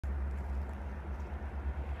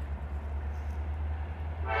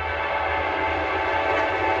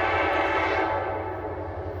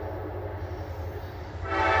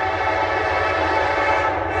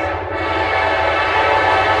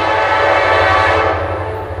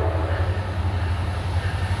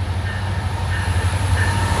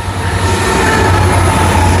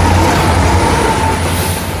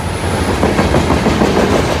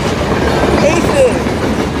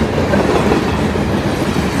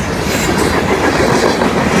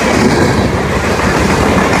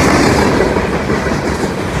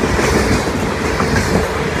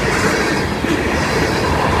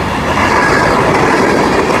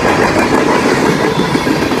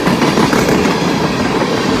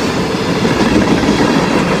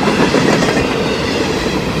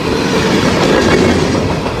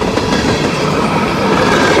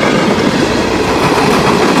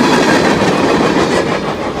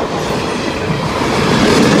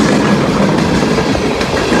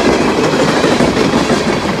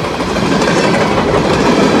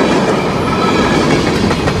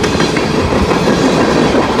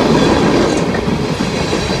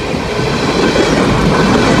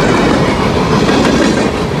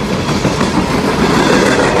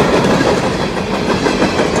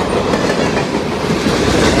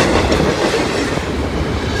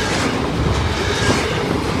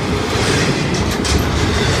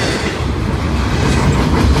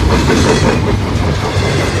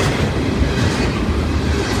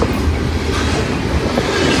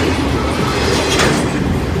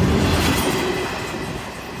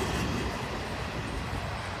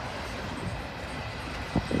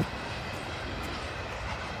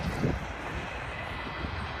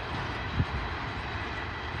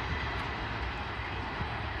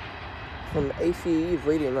Some ACE is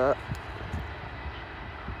reading that.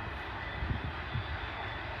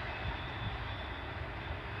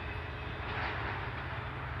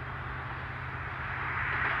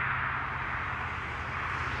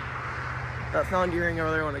 That sound you're hearing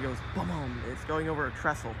over there when it goes boom, it's going over a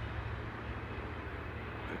trestle.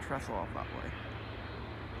 The trestle off that way.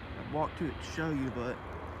 I'd walk to it to show you, but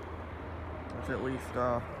it's at least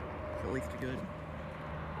a good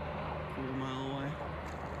quarter mile away.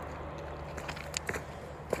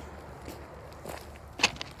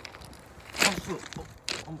 Also,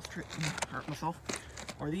 almost hurt myself.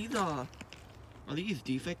 Are these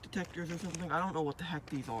defect detectors or something? I don't know what the heck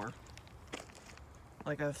these are.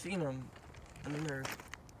 Like, I've seen them, and then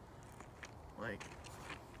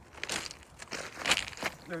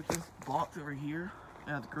there's this box over here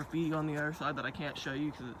that has graffiti on the other side that I can't show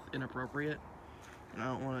you because it's inappropriate, and I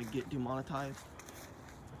don't want to get demonetized.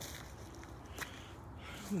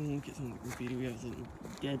 Look at some graffiti. We have some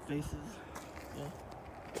dead faces. Yeah.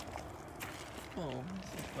 Oh,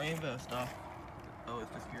 this is rainbow stuff. Oh,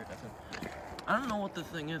 it's just iridescent. I don't know what this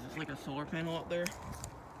thing is. It's like a solar panel up there.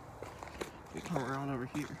 We come around over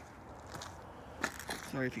here.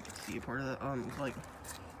 Sorry if you can see a part of that. It's like,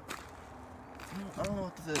 I don't know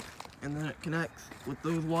what this is. And then it connects with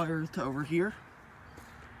those wires to over here.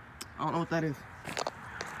 I don't know what that is.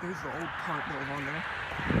 There's the old part that was on there.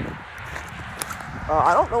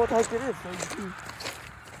 I don't know what the heck it is. So you can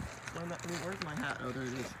explain that to me. Where's my hat? Oh, there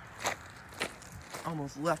it is.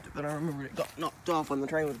 Almost left it, but I remembered it got knocked off when the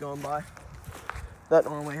train was going by. That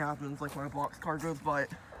normally happens, like when a box car goes by,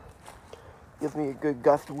 it gives me a good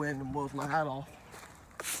gust of wind and blows my hat off.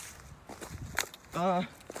 Can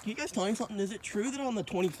you guys tell me something? Is it true that on the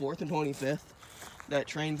 24th and 25th that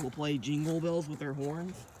trains will play jingle bells with their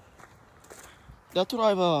horns? That's what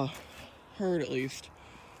I've heard, at least.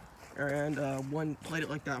 And one played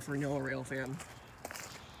it like that for a Noah Rail fan.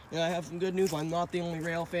 And I have some good news. I'm not the only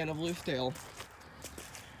rail fan of Loosetail.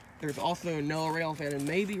 There's also a Noah Rail fan and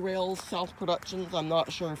maybe Rails South Productions. I'm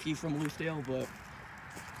not sure if he's from Loosetail, but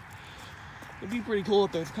it'd be pretty cool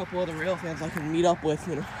if there's a couple other rail fans I can meet up with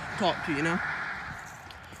and talk to, you know?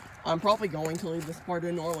 I'm probably going to leave this part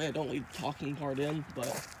in. Normally I don't leave the talking part in,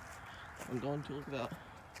 but I'm going to. Look at that.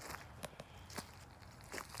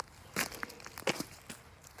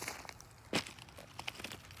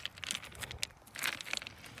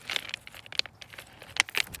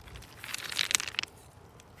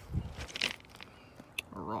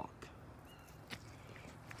 A rock.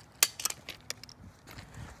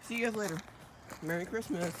 See you guys later. Merry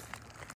Christmas.